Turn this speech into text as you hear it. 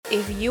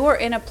If you are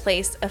in a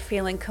place of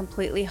feeling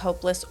completely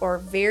hopeless or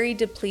very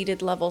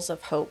depleted levels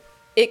of hope,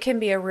 it can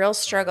be a real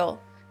struggle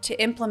to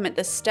implement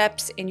the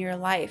steps in your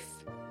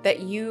life that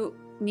you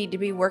need to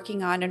be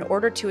working on in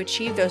order to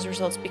achieve those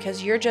results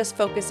because you're just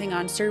focusing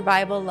on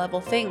survival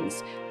level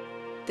things.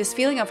 This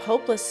feeling of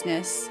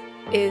hopelessness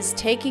is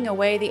taking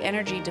away the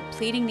energy,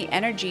 depleting the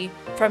energy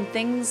from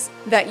things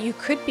that you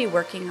could be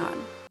working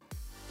on.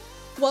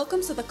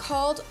 Welcome to the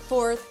Called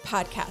Forth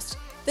podcast.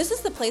 This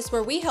is the place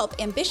where we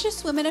help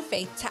ambitious women of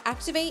faith to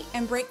activate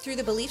and break through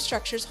the belief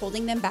structures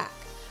holding them back.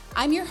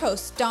 I'm your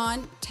host,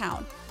 Dawn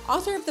Town,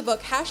 author of the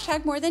book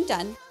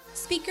 #MoreThanDone,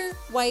 speaker,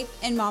 wife,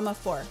 and mom of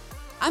 4.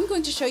 I'm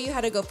going to show you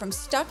how to go from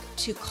stuck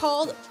to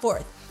called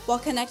forth while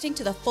connecting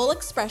to the full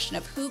expression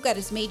of who God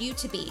has made you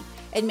to be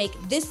and make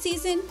this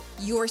season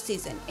your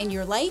season in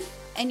your life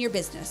and your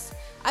business.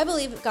 I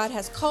believe God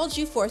has called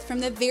you forth from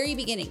the very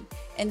beginning,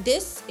 and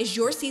this is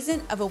your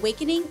season of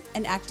awakening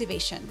and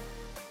activation.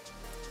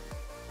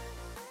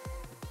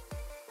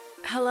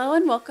 Hello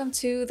and welcome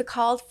to the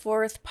Called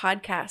Forth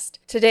podcast.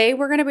 Today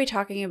we're going to be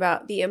talking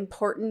about the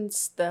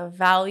importance, the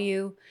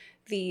value,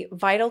 the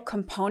vital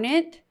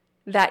component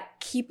that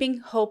keeping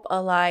hope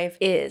alive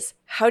is.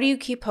 How do you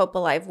keep hope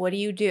alive? What do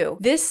you do?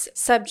 This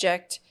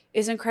subject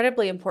is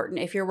incredibly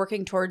important if you're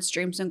working towards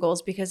dreams and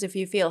goals, because if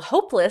you feel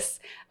hopeless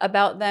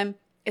about them,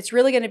 it's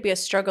really going to be a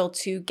struggle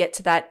to get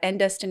to that end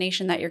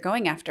destination that you're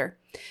going after.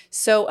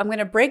 So I'm going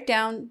to break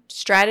down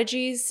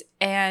strategies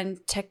and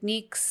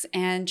techniques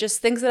and just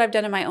things that I've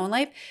done in my own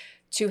life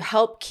to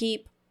help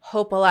keep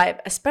hope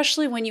alive,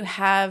 especially when you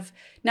have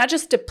not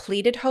just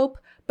depleted hope,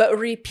 but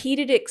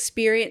repeated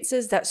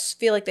experiences that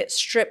feel like that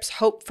strips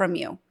hope from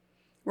you.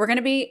 We're going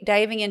to be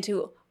diving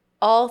into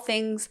all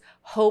things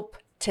hope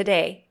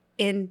today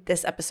in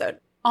this episode.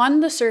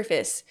 On the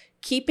surface,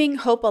 keeping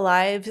hope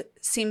alive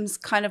seems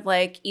kind of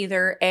like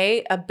either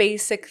a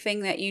basic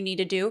thing that you need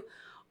to do,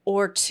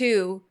 or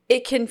 2,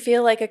 it can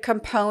feel like a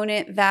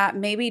component that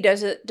maybe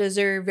doesn't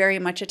deserve very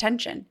much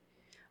attention.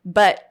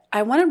 But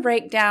I want to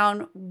break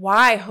down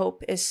why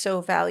hope is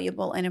so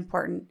valuable and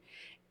important.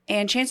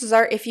 And chances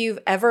are, if you've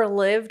ever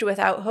lived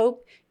without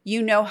hope,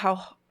 you know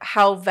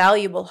how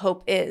valuable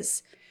hope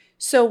is.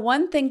 So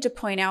one thing to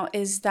point out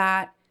is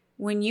that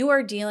when you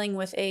are dealing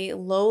with a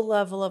low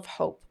level of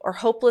hope or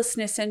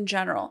hopelessness in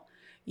general,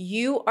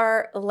 you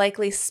are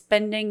likely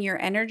spending your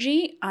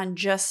energy on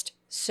just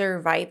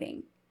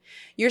surviving.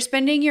 You're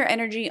spending your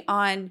energy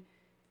on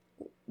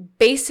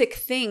basic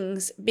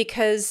things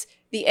because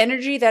the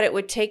energy that it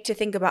would take to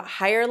think about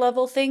higher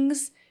level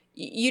things,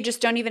 you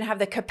just don't even have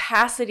the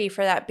capacity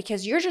for that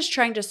because you're just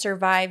trying to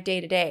survive day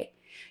to day.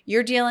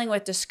 You're dealing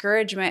with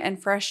discouragement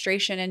and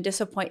frustration and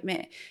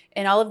disappointment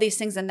and all of these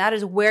things, and that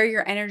is where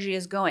your energy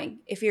is going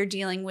if you're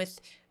dealing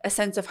with a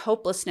sense of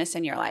hopelessness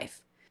in your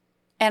life.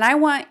 And I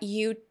want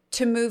you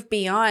to move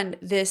beyond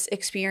this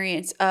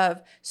experience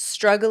of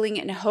struggling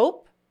in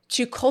hope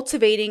to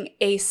cultivating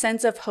a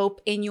sense of hope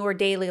in your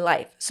daily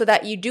life so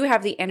that you do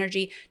have the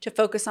energy to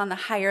focus on the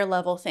higher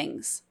level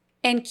things.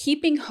 And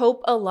keeping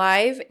hope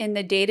alive in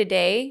the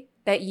day-to-day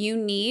that you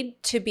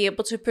need to be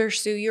able to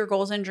pursue your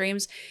goals and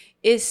dreams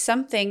is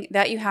something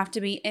that you have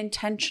to be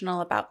intentional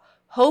about.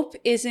 Hope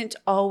isn't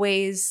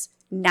always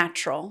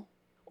natural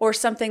or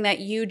something that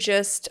you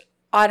just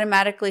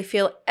automatically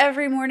feel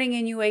every morning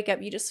and you wake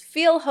up, you just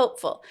feel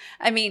hopeful.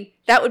 I mean,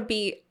 that would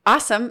be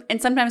awesome.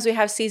 And sometimes we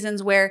have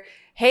seasons where,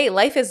 hey,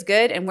 life is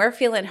good and we're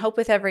feeling hope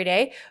with every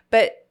day,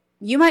 but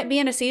you might be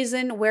in a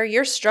season where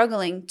you're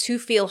struggling to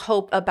feel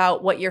hope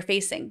about what you're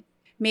facing.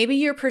 Maybe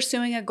you're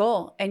pursuing a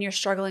goal and you're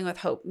struggling with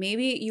hope.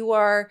 Maybe you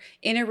are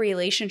in a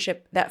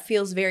relationship that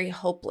feels very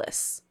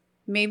hopeless.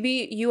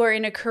 Maybe you are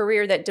in a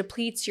career that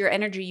depletes your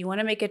energy. You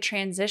want to make a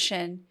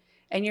transition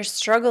and you're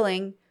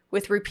struggling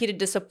with repeated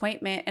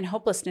disappointment and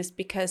hopelessness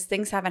because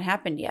things haven't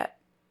happened yet.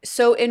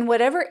 So in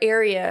whatever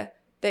area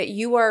that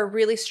you are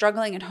really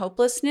struggling in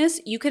hopelessness,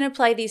 you can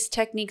apply these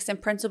techniques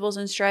and principles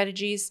and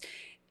strategies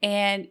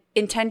and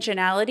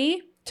intentionality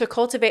to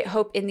cultivate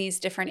hope in these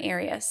different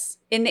areas,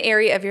 in the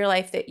area of your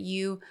life that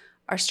you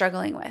are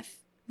struggling with.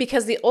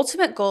 Because the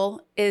ultimate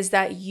goal is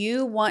that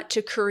you want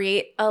to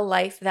create a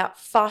life that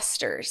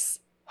fosters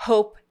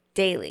hope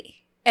daily.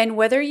 And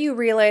whether you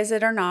realize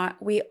it or not,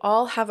 we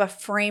all have a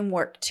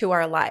framework to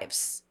our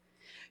lives.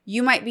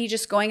 You might be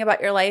just going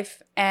about your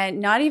life and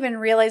not even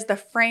realize the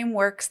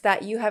frameworks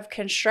that you have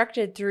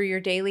constructed through your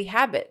daily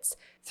habits,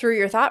 through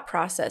your thought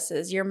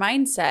processes, your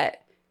mindset,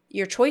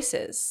 your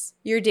choices,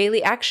 your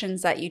daily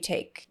actions that you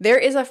take. There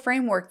is a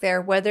framework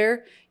there,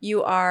 whether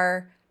you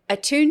are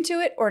attuned to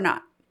it or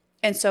not.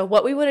 And so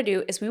what we want to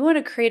do is we want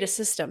to create a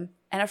system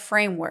and a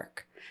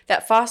framework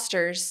that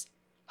fosters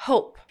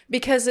hope.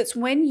 Because it's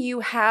when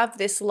you have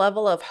this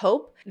level of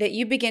hope that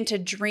you begin to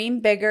dream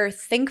bigger,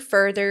 think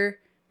further,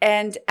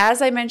 and as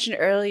I mentioned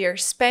earlier,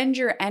 spend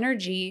your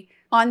energy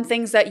on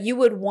things that you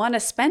would want to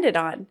spend it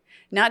on,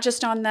 not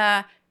just on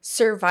the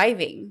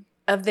surviving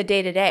of the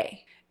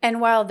day-to-day. And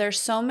while there's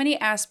so many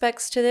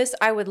aspects to this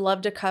I would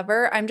love to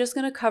cover, I'm just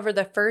going to cover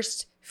the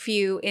first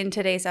few in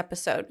today's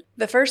episode.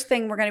 The first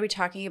thing we're going to be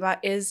talking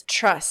about is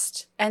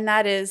trust. And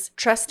that is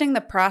trusting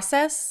the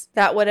process,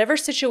 that whatever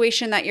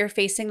situation that you're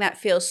facing that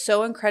feels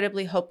so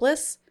incredibly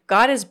hopeless,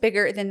 God is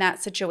bigger than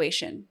that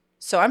situation.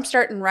 So I'm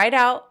starting right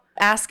out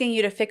asking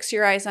you to fix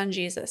your eyes on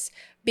Jesus.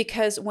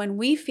 Because when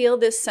we feel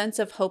this sense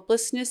of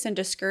hopelessness and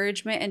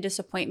discouragement and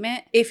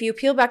disappointment, if you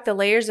peel back the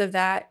layers of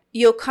that,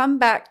 you'll come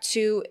back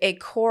to a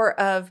core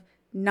of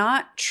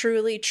not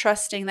truly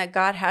trusting that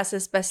God has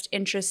his best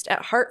interest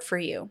at heart for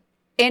you.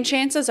 And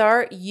chances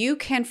are you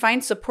can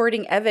find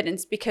supporting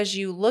evidence because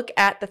you look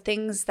at the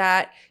things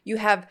that you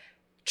have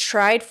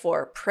tried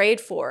for,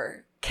 prayed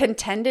for,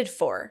 contended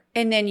for.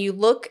 And then you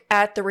look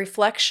at the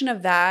reflection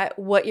of that,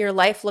 what your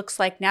life looks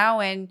like now,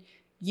 and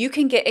you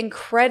can get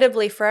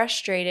incredibly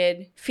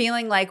frustrated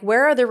feeling like,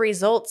 where are the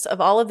results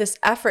of all of this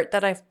effort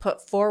that I've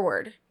put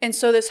forward? And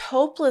so this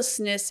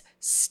hopelessness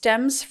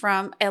stems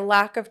from a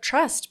lack of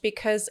trust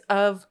because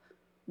of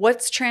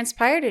what's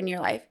transpired in your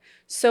life.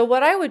 So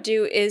what I would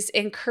do is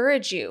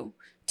encourage you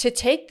to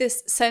take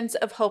this sense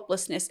of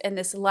hopelessness and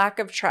this lack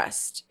of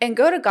trust and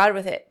go to God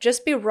with it.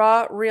 Just be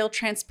raw, real,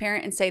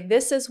 transparent and say,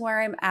 this is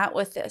where I'm at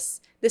with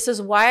this. This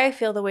is why I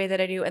feel the way that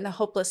I do and the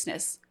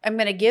hopelessness. I'm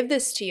going to give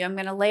this to you. I'm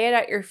going to lay it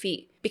at your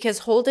feet because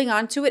holding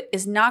on to it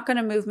is not going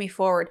to move me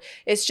forward.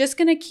 It's just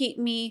going to keep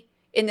me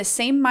in the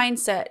same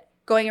mindset,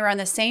 going around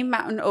the same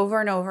mountain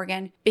over and over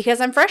again because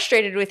I'm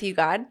frustrated with you,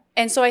 God.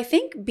 And so I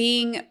think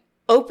being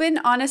open,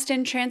 honest,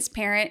 and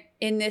transparent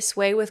in this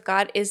way with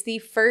God is the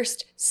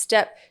first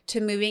step to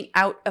moving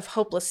out of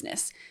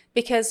hopelessness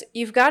because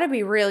you've got to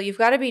be real. You've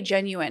got to be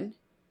genuine.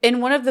 In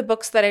one of the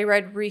books that I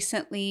read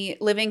recently,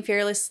 Living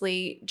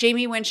Fearlessly,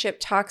 Jamie Winship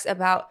talks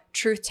about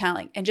truth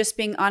telling and just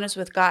being honest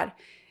with God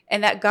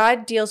and that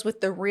God deals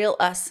with the real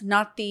us,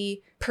 not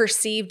the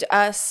perceived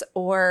us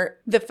or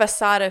the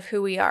facade of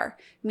who we are.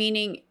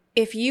 Meaning,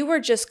 if you were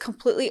just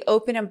completely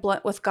open and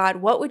blunt with God,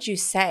 what would you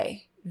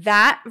say?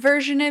 That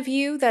version of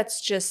you that's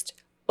just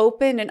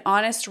open and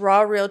honest,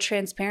 raw, real,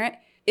 transparent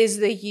is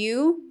the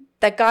you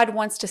that God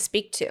wants to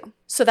speak to.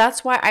 So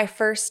that's why I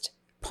first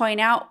point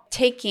out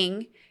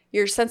taking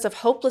your sense of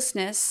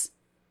hopelessness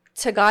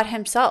to God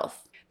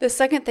himself. The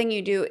second thing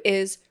you do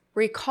is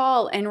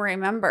recall and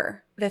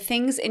remember the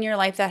things in your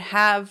life that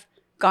have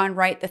gone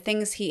right, the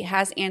things he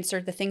has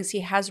answered, the things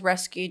he has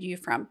rescued you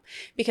from.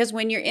 Because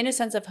when you're in a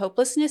sense of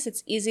hopelessness,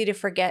 it's easy to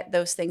forget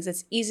those things.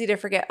 It's easy to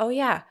forget, oh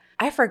yeah,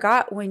 I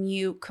forgot when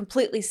you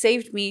completely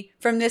saved me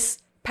from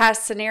this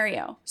past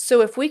scenario. So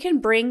if we can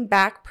bring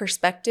back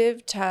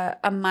perspective to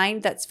a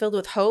mind that's filled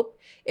with hope,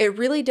 it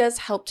really does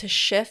help to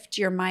shift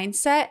your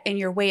mindset and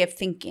your way of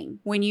thinking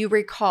when you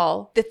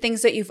recall the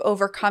things that you've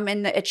overcome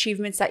and the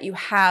achievements that you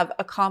have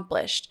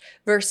accomplished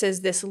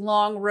versus this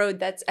long road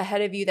that's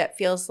ahead of you that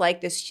feels like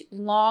this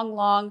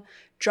long,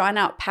 drawn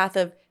out path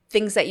of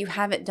things that you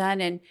haven't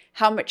done and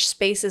how much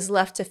space is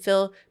left to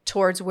fill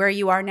towards where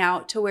you are now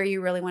to where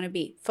you really want to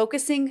be.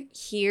 Focusing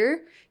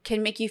here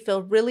can make you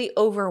feel really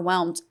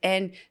overwhelmed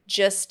and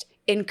just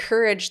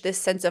encourage this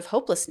sense of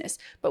hopelessness.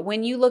 But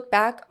when you look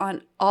back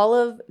on all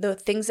of the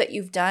things that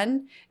you've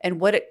done and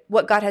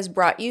what God has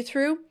brought you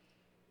through,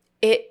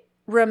 it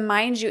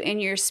reminds you in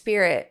your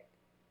spirit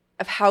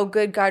of how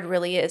good God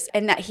really is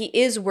and that he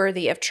is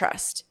worthy of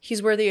trust.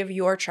 He's worthy of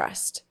your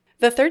trust.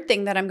 The third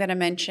thing that I'm going to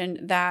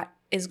mention that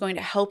is going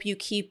to help you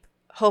keep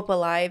hope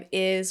alive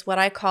is what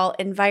I call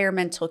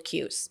environmental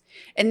cues.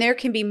 And there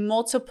can be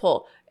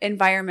multiple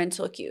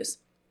environmental cues.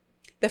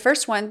 The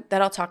first one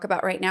that I'll talk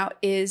about right now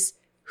is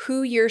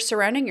who you're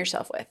surrounding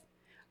yourself with.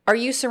 Are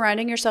you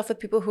surrounding yourself with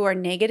people who are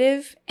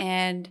negative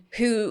and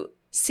who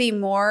see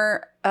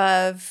more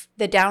of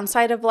the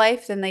downside of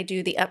life than they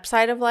do the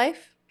upside of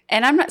life?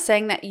 And I'm not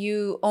saying that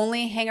you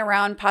only hang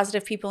around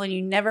positive people and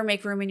you never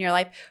make room in your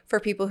life for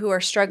people who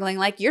are struggling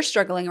like you're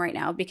struggling right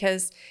now.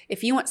 Because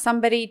if you want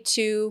somebody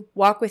to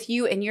walk with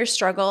you in your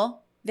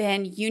struggle,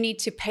 then you need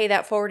to pay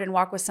that forward and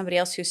walk with somebody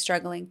else who's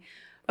struggling.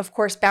 Of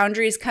course,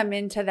 boundaries come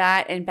into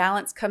that and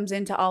balance comes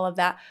into all of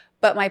that.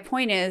 But my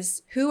point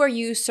is, who are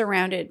you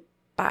surrounded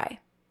by?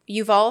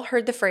 You've all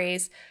heard the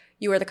phrase,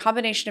 you are the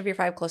combination of your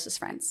 5 closest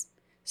friends.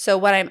 So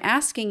what I'm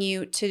asking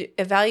you to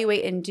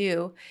evaluate and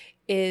do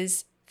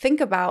is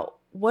think about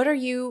what are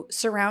you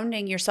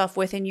surrounding yourself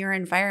with in your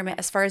environment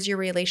as far as your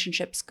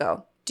relationships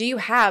go? Do you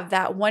have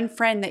that one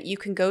friend that you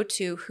can go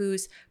to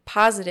who's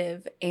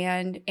positive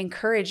and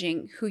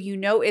encouraging, who you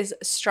know is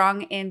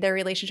strong in their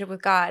relationship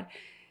with God,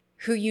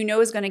 who you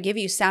know is going to give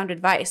you sound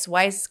advice,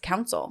 wise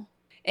counsel?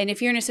 And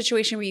if you're in a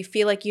situation where you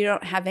feel like you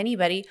don't have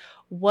anybody,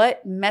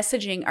 what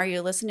messaging are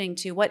you listening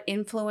to? What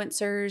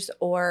influencers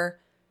or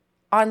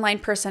online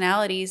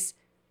personalities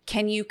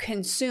can you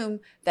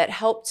consume that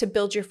help to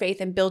build your faith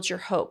and build your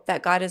hope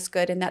that God is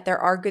good and that there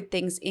are good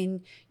things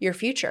in your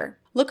future?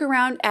 Look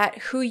around at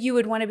who you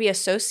would want to be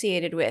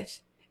associated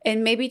with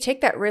and maybe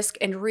take that risk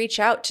and reach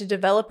out to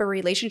develop a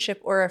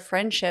relationship or a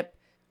friendship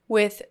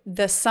with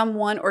the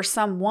someone or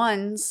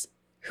someones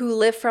who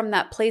live from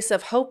that place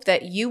of hope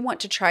that you want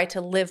to try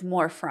to live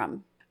more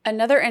from.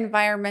 Another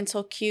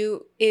environmental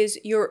cue is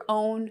your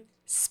own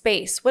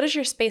space. What does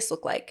your space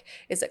look like?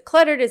 Is it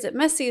cluttered? Is it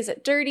messy? Is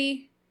it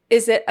dirty?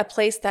 Is it a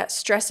place that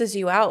stresses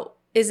you out?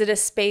 Is it a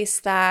space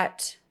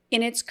that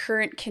in its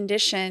current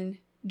condition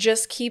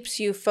just keeps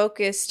you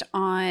focused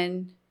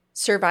on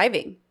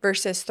surviving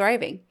versus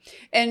thriving?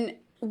 And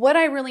what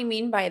I really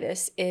mean by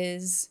this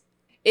is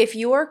if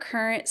your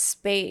current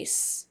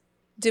space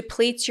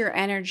depletes your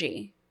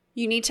energy,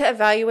 you need to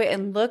evaluate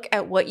and look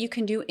at what you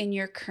can do in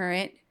your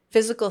current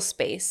physical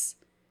space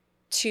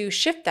to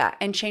shift that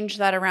and change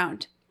that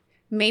around.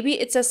 Maybe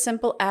it's as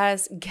simple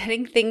as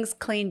getting things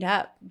cleaned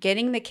up,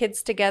 getting the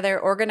kids together,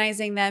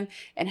 organizing them,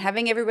 and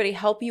having everybody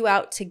help you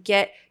out to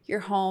get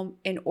your home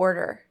in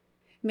order.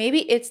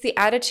 Maybe it's the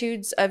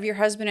attitudes of your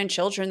husband and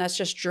children that's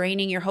just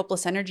draining your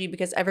hopeless energy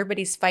because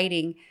everybody's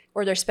fighting,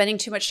 or they're spending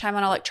too much time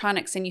on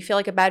electronics and you feel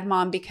like a bad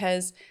mom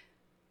because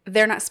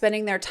they're not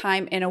spending their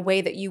time in a way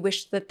that you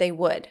wish that they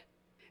would.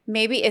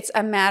 Maybe it's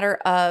a matter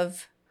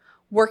of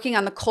working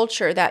on the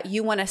culture that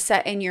you want to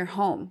set in your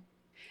home.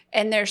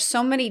 And there's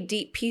so many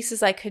deep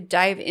pieces I could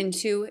dive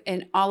into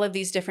in all of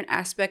these different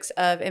aspects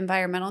of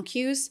environmental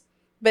cues,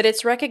 but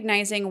it's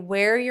recognizing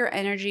where your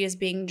energy is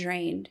being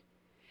drained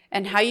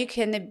and how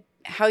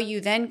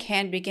you then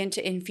can begin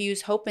to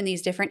infuse hope in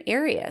these different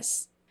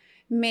areas.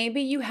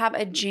 Maybe you have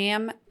a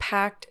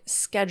jam-packed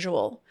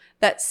schedule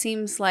that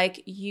seems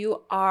like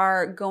you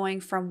are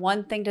going from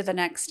one thing to the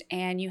next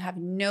and you have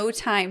no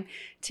time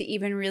to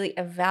even really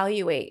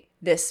evaluate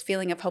this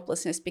feeling of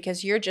hopelessness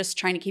because you're just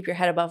trying to keep your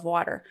head above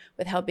water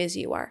with how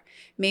busy you are.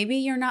 Maybe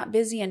you're not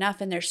busy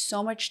enough and there's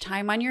so much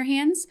time on your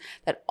hands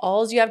that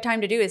all you have time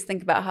to do is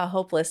think about how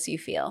hopeless you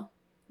feel.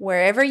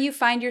 Wherever you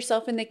find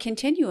yourself in the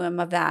continuum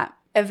of that,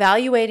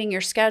 evaluating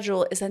your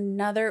schedule is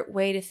another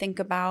way to think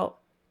about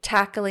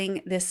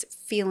tackling this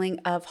feeling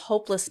of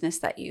hopelessness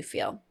that you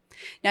feel.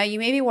 Now, you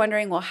may be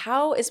wondering, well,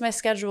 how is my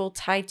schedule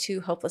tied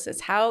to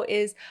hopelessness? How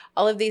is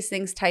all of these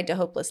things tied to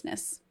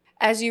hopelessness?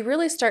 As you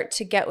really start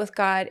to get with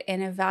God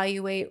and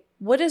evaluate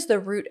what is the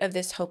root of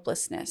this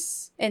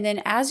hopelessness, and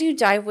then as you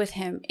dive with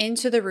Him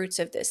into the roots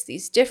of this,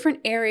 these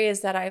different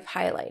areas that I've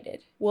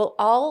highlighted will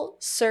all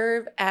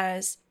serve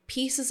as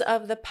pieces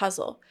of the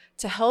puzzle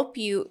to help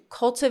you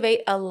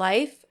cultivate a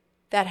life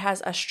that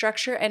has a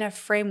structure and a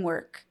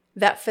framework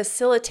that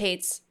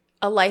facilitates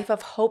a life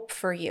of hope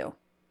for you.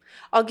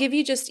 I'll give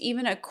you just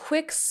even a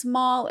quick,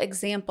 small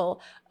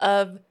example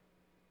of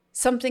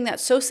something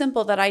that's so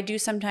simple that I do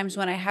sometimes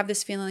when I have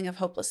this feeling of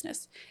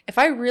hopelessness. If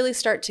I really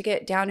start to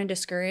get down and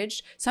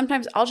discouraged,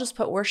 sometimes I'll just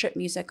put worship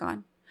music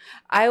on.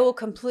 I will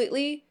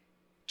completely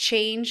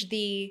change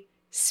the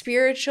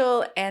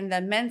spiritual and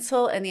the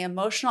mental and the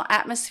emotional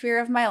atmosphere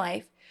of my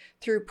life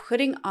through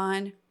putting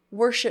on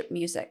worship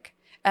music.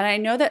 And I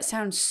know that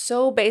sounds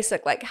so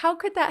basic, like how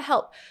could that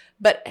help?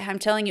 But I'm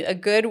telling you, a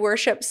good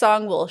worship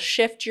song will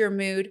shift your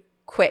mood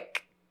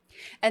quick.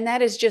 And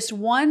that is just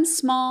one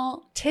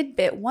small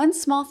tidbit, one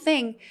small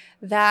thing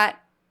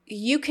that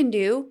you can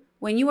do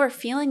when you are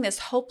feeling this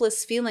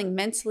hopeless feeling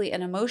mentally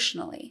and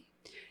emotionally.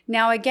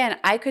 Now, again,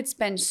 I could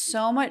spend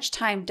so much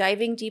time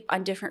diving deep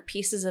on different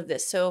pieces of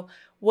this. So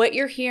what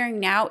you're hearing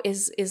now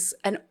is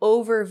an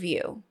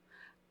overview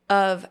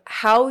of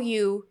how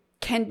you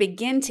can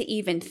begin to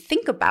even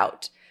think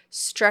about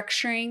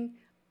structuring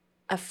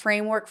a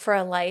framework for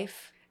a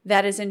life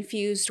that is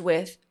infused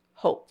with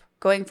hope,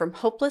 going from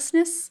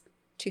hopelessness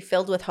to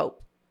filled with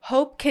hope.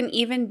 Hope can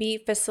even be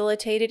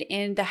facilitated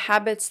in the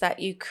habits that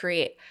you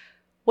create.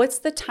 What's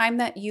the time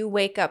that you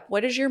wake up?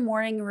 What is your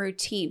morning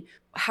routine?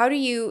 How do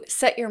you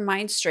set your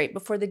mind straight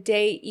before the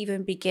day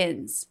even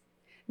begins?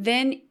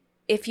 Then,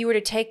 if you were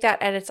to take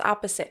that at its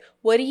opposite,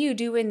 what do you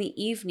do in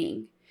the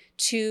evening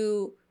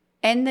to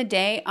end the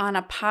day on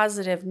a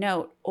positive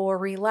note, or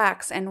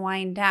relax and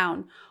wind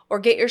down, or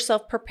get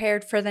yourself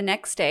prepared for the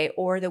next day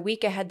or the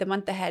week ahead, the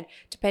month ahead,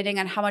 depending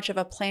on how much of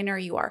a planner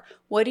you are?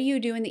 What do you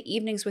do in the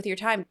evenings with your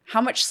time?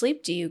 How much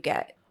sleep do you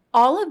get?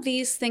 All of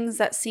these things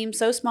that seem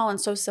so small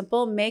and so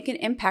simple make an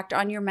impact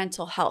on your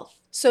mental health.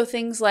 So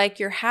things like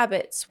your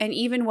habits and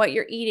even what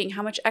you're eating,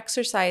 how much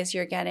exercise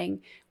you're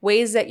getting,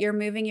 ways that you're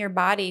moving your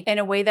body in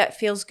a way that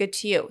feels good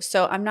to you.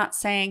 So I'm not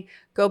saying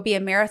go be a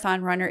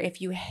marathon runner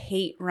if you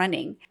hate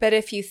running. But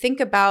if you think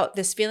about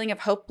this feeling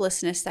of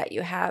hopelessness that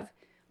you have,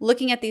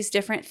 looking at these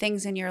different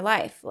things in your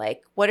life,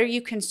 like what are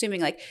you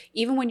consuming? Like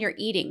even when you're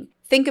eating,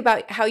 think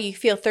about how you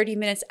feel 30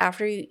 minutes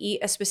after you eat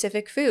a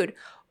specific food,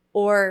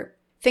 or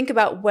think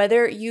about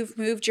whether you've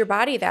moved your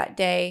body that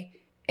day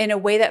in a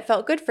way that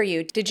felt good for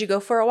you. Did you go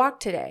for a walk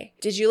today?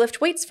 Did you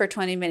lift weights for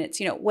 20 minutes?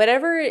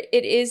 Whatever it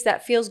is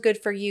that feels good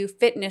for you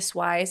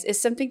fitness-wise is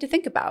something to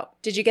think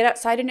about. Did you get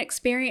outside and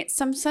experience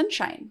some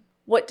sunshine?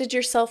 What did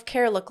your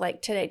self-care look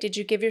like today? Did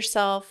you give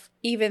yourself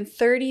even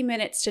 30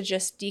 minutes to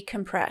just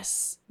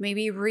decompress?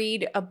 Maybe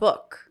read a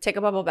book, take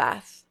a bubble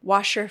bath,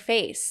 wash your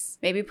face,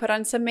 maybe put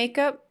on some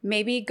makeup,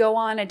 maybe go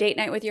on a date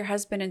night with your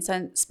husband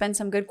and spend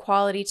some good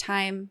quality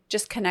time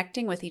just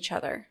connecting with each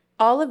other.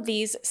 All of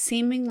these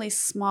seemingly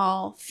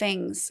small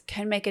things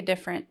can make a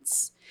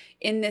difference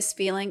in this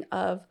feeling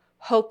of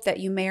hope that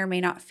you may or may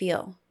not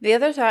feel. The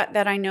other thought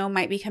that I know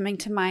might be coming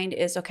to mind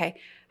is, okay,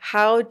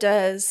 how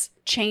does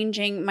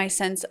changing my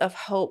sense of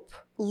hope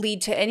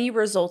lead to any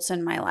results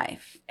in my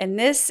life? And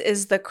this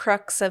is the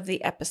crux of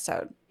the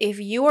episode. If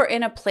you are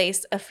in a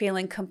place of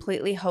feeling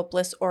completely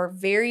hopeless or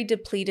very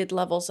depleted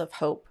levels of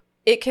hope,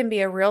 it can be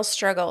a real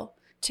struggle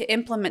to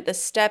implement the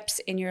steps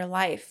in your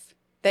life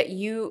that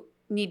you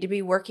need to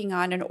be working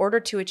on in order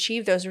to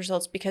achieve those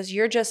results, because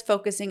you're just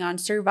focusing on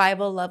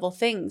survival level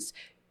things.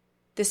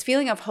 This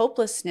feeling of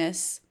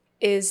hopelessness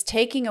is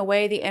taking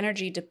away the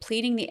energy,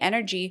 depleting the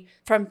energy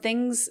from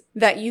things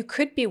that you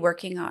could be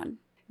working on.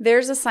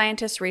 There's a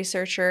scientist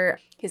researcher,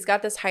 he's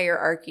got this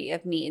hierarchy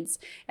of needs,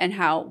 and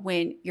how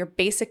when your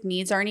basic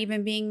needs aren't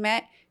even being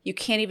met, you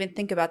can't even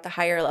think about the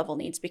higher level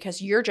needs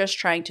because you're just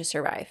trying to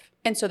survive.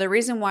 And so the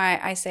reason why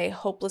I say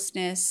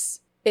hopelessness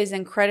is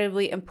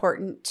incredibly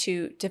important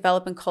to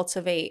develop and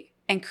cultivate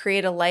and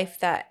create a life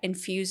that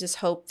infuses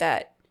hope,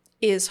 that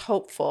is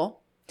hopeful,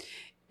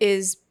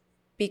 is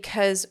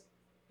because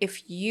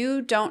if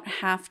you don't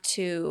have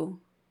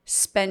to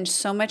spend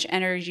so much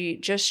energy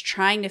just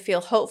trying to feel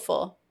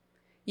hopeful,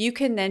 you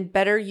can then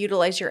better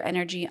utilize your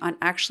energy on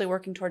actually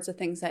working towards the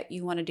things that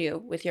you want to do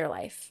with your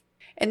life.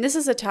 And this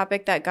is a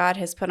topic that God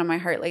has put on my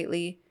heart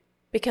lately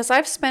because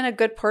I've spent a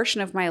good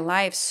portion of my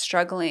life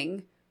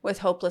struggling with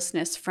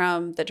hopelessness,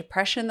 from the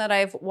depression that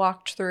I've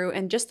walked through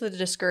and just the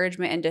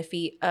discouragement and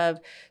defeat of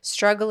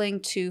struggling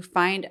to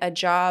find a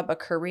job, a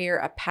career,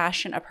 a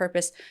passion, a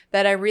purpose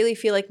that I really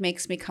feel like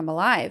makes me come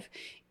alive.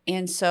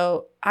 And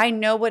so I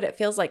know what it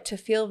feels like to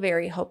feel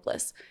very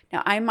hopeless.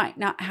 Now, I might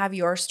not have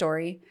your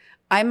story.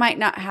 I might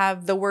not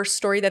have the worst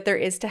story that there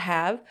is to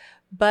have,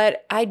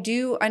 but I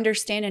do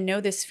understand and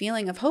know this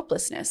feeling of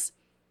hopelessness.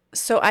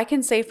 So I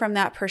can say from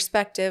that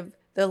perspective,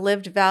 the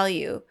lived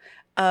value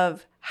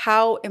of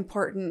how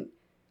important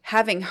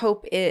having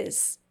hope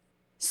is.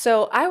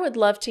 So I would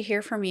love to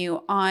hear from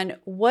you on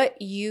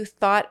what you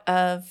thought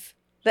of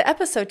the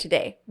episode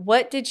today.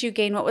 What did you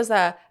gain? What was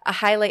a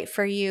highlight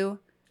for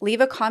you?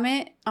 Leave a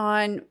comment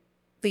on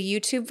the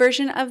YouTube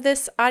version of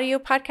this audio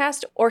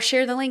podcast, or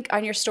share the link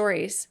on your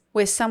stories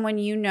with someone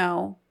you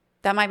know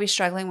that might be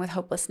struggling with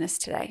hopelessness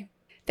today.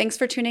 Thanks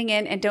for tuning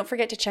in, and don't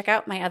forget to check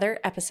out my other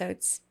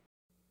episodes.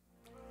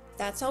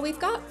 That's all we've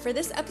got for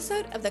this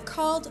episode of the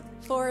Called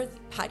Forth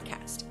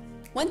podcast.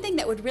 One thing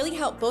that would really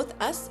help both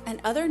us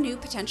and other new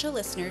potential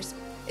listeners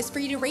is for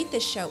you to rate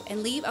this show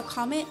and leave a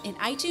comment in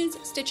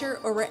iTunes, Stitcher,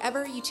 or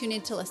wherever you tune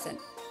in to listen.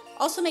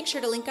 Also, make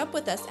sure to link up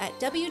with us at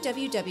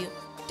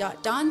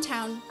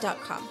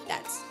www.dawntown.com.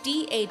 That's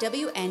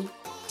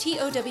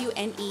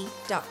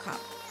DAWNTOWNE.com.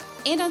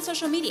 And on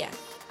social media.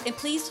 And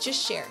please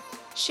just share.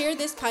 Share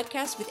this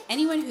podcast with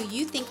anyone who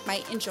you think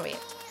might enjoy it.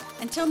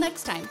 Until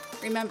next time,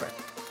 remember,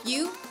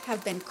 you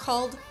have been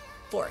called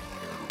forth.